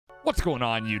What's going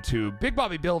on, YouTube? Big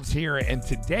Bobby Builds here, and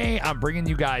today I'm bringing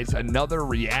you guys another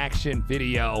reaction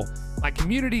video. My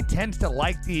community tends to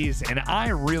like these, and I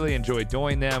really enjoy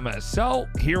doing them, so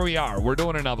here we are. We're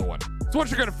doing another one. So what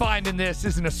you're going to find in this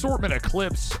is an assortment of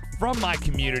clips from my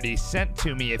community sent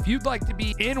to me. If you'd like to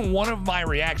be in one of my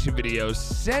reaction videos,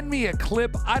 send me a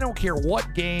clip. I don't care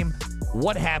what game,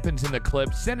 what happens in the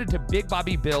clip. Send it to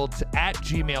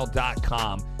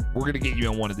bigbobbybuilds@gmail.com. We're going to get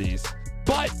you in one of these.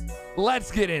 But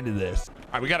let's get into this. All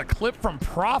right, we got a clip from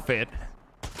Prophet.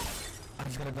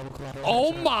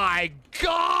 Oh my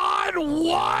God,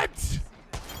 what?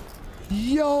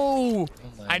 Yo,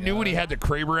 I knew when he had the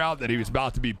Kraber out that he was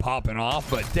about to be popping off,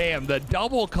 but damn, the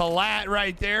double collat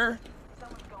right there.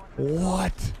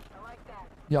 What?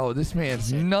 Yo, this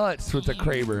man's nuts with the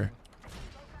Kraber.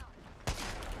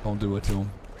 Don't do it to him.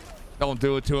 Don't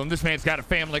do it to him. This man's got a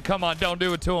family. Come on, don't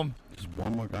do it to him. Just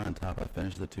one more guy on top. I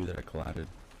finished the two that I collided.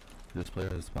 This player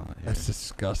has spot here. That's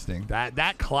disgusting.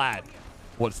 That collat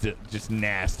was just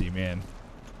nasty, man.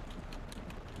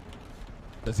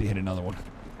 Does he hit another one?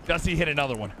 Does he hit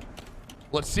another one?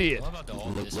 Let's see it. Look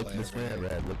this way at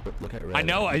red. Look at red. I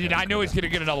know he's gonna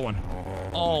get another one.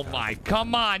 Oh my,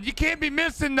 come on. You can't be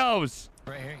missing those.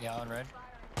 Right here, yeah, on red.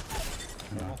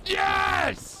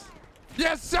 Yes!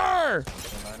 Yes, sir!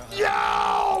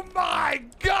 Yo, my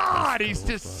God! He's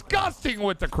disgusting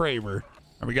with the Kraber.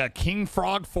 And we got King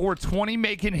Frog 420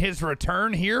 making his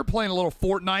return here, playing a little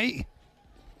Fortnite.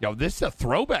 Yo, this is a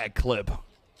throwback clip.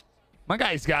 My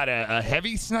guy's got a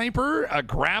heavy sniper, a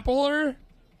grappler.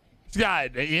 He's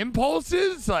got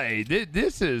impulses. Like,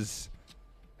 this is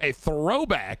a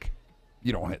throwback.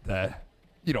 You don't hit that.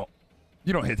 You don't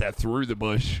hit that through the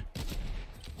bush.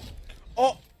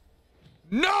 Oh!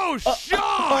 No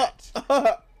shot!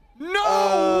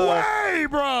 No way,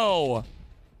 bro!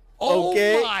 Oh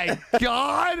okay. My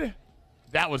God!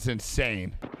 That was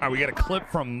insane. All right, we got a clip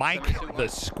from Mike the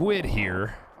Squid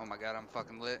here. Oh my God, I'm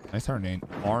fucking lit. Nice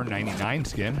R99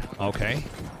 skin. Okay.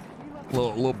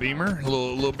 Little beamer.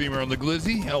 Little beamer on the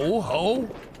glizzy. Oh.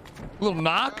 Little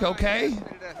knock. Okay.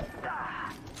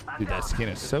 Dude, that skin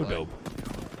is so dope.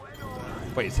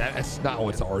 Wait, that's not, oh,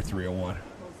 it's the R301.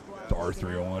 It's the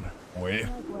R301. Wait. It's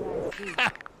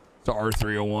the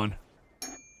R301.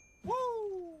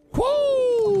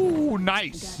 Woo!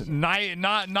 Nice.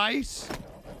 Not nice. All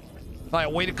right,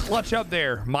 way to clutch up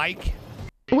there, Mike.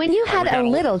 When you had a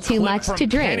little too much to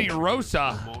drink. Kenny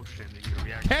Rosa.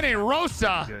 Kenny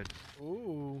Rosa.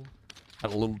 Ooh.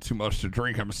 Had a little too much to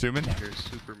drink, I'm assuming.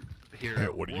 Hey,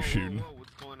 what are you shooting?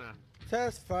 What's going on?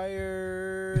 Test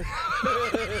fire.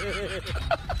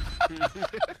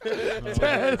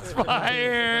 Test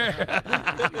fire.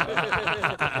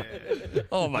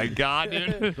 Oh my God,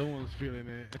 dude. Someone's feeling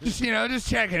it. Just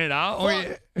checking it out.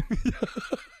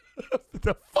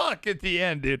 The fuck at the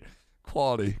end, dude.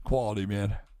 Quality,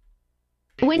 man.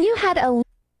 When you had a... All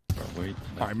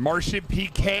right, Martian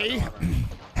PK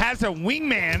has a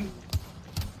wingman.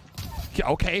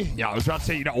 Okay, yeah, I was about to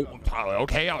say,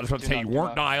 okay, I was about to say you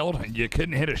weren't dialed and you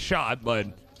couldn't hit a shot, but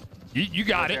you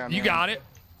got it. You got it.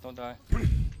 Don't die.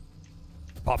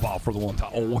 Pop off for the one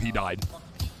time. Oh, he died.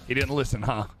 He didn't listen,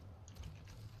 huh?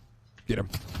 Get him.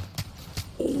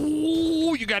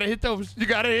 Oh, you gotta hit those. You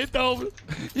gotta hit those.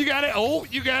 You gotta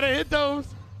hit those.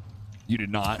 You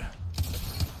did not.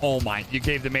 Oh my, you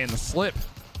gave the man the slip.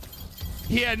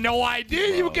 He had no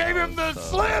idea you gave him the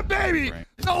slip, baby.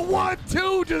 The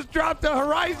 1-2 just dropped the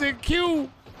Horizon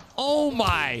Q. Oh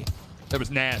my. That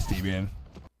was nasty, man.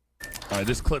 All right,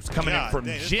 this clip's coming in from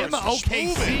Jim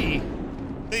OKC.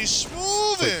 He's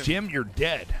smoothing. So, Jim, you're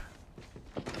dead.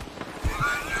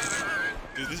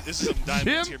 Dude, this is some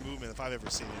diamond tier movement if I've ever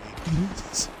seen any.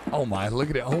 Oh my, look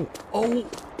at it. Oh.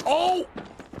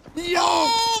 Yo!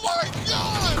 Oh my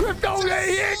God! Crypto,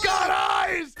 he ain't got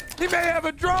eyes! He may have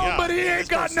a drone, but he ain't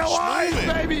got no eyes,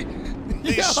 baby!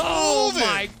 Oh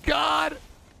my God!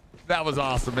 That was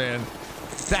awesome, man.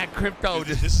 That Crypto Dude,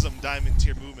 this is some diamond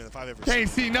tier movement if I've ever seen. Can't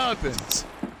see nothing.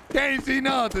 Can't see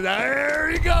nothing. There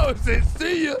he goes.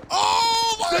 See ya.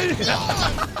 Oh my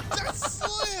God! That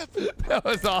slip! That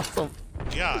was awesome.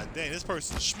 God dang, this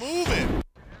person's schmoving. All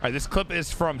right, this clip is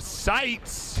from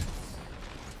Sights.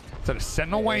 So the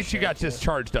Sentinel Wayne, you got this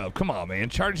charged up. Come on, man.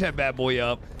 Charge that bad boy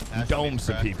up. Dome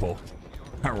some people.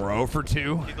 All right, we're 0 for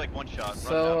 2. He's like one shot.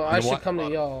 So I should come to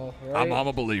y'all, right? I'm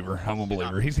a believer.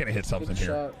 He's going to hit something here.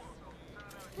 Shot.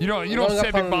 You don't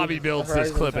say Big Bobby builds this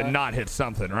clip and not hit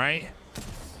something, right?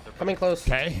 Coming close.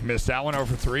 Okay, missed that one. 0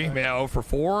 for 3. 0 for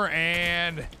 4.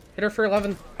 And... hit her for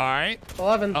 11. All right.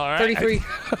 11. All right. 33.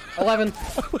 11.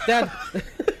 Dead.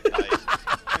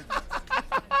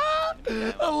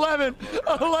 11,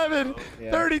 11,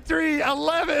 33,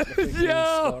 11.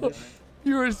 Yo,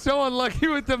 you were so unlucky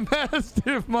with the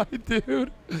Mastiff, my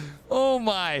dude. Oh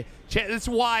my. This is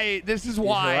why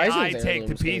I take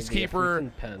the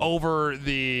Peacekeeper over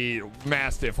the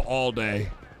Mastiff all day.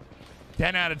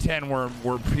 10 out of 10 were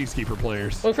Peacekeeper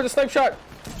players. Look for the snipe shot.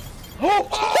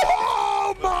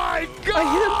 Oh my God!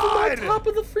 I hit him from on top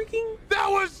of the freaking. That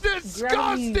was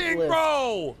disgusting,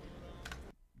 bro.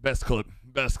 Best clip,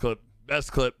 best clip,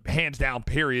 best clip, hands down.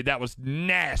 Period. That was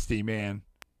nasty, man.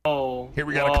 Oh, here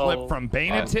we got a clip from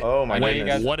Bayonet. Oh my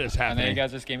goodness. What is happening? I know you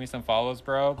guys just gave me some follows,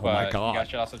 bro, but my God. you guys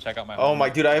should also check out my. Oh my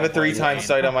dude, I have a 3-time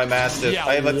sight on my Mastiff. Yeah,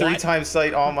 I have a 3-time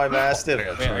sight on my Mastiff.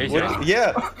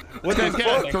 Yeah. What the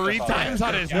fuck? 3 times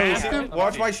on his Mastiff?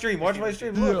 Watch my stream. Watch my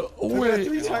stream. Look. I got a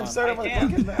 3-time sight on my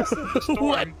fucking Mastiff.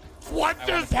 What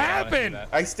just happened?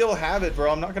 I still have it,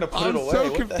 bro. I'm not gonna put it away.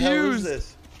 So what the hell is confused.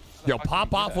 this? Yo,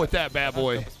 pop off with that bad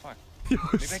boy.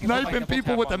 Sniping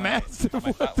people with a Mastiff.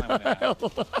 What the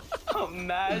hell?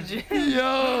 Imagine.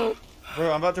 Yo.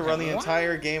 Bro, I'm about to run the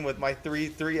entire game with my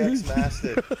 3x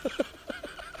Mastiff.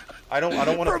 I don't want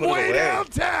to put it From way away.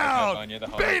 downtown.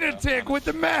 Bayonet with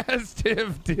the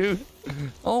Mastiff, dude.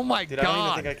 Oh my Dude, God. I don't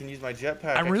even think I can use my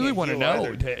jetpack. I really want to know.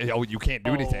 Either. Oh, you can't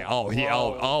do anything. Oh, he.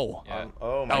 Oh.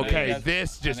 Oh my Okay,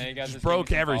 goodness. this just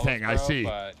broke everything. I see.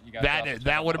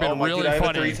 That would have been really dude, I have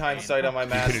funny. a 3-time sight on my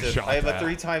Mastiff. I have a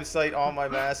 3-time sight on my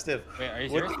Mastiff. Wait, are you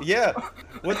serious? Yeah.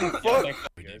 What the fuck?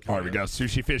 All right, we got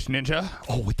Sushi Fish Ninja.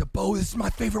 Oh, with the bow. This is my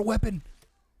favorite weapon.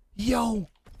 Yo.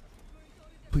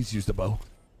 Please use the bow.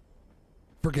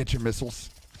 Forget your missiles.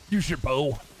 Use your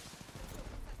bow.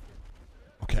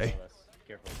 Okay.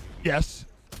 Yes.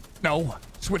 No.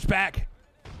 Switch back.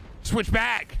 Switch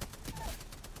back.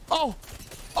 Oh.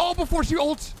 Oh, before she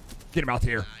ults. Get him out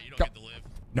here. You don't get to live.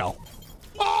 No.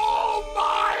 Oh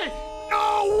my.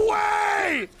 No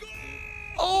way.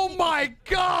 Oh my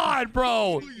God,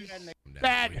 bro.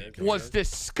 That was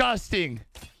disgusting.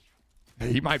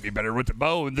 He might be better with the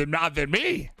bow than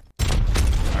me.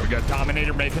 All right, we got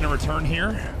Dominator making a return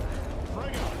here.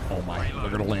 Oh my, we're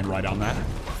gonna land right on that.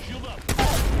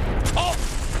 Oh!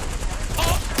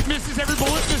 Oh! Misses every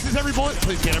bullet, misses every bullet.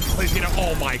 Please get him, please get him.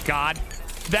 Oh my God.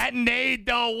 That nade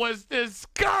though was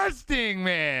disgusting,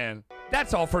 man.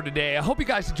 That's all for today. I hope you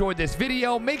guys enjoyed this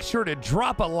video. Make sure to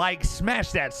drop a like,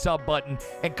 smash that sub button,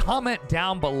 and comment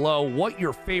down below what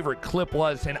your favorite clip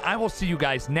was. And I will see you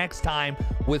guys next time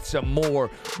with some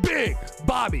more Big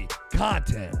Bobby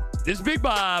content. This is Big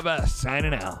Bob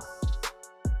signing out.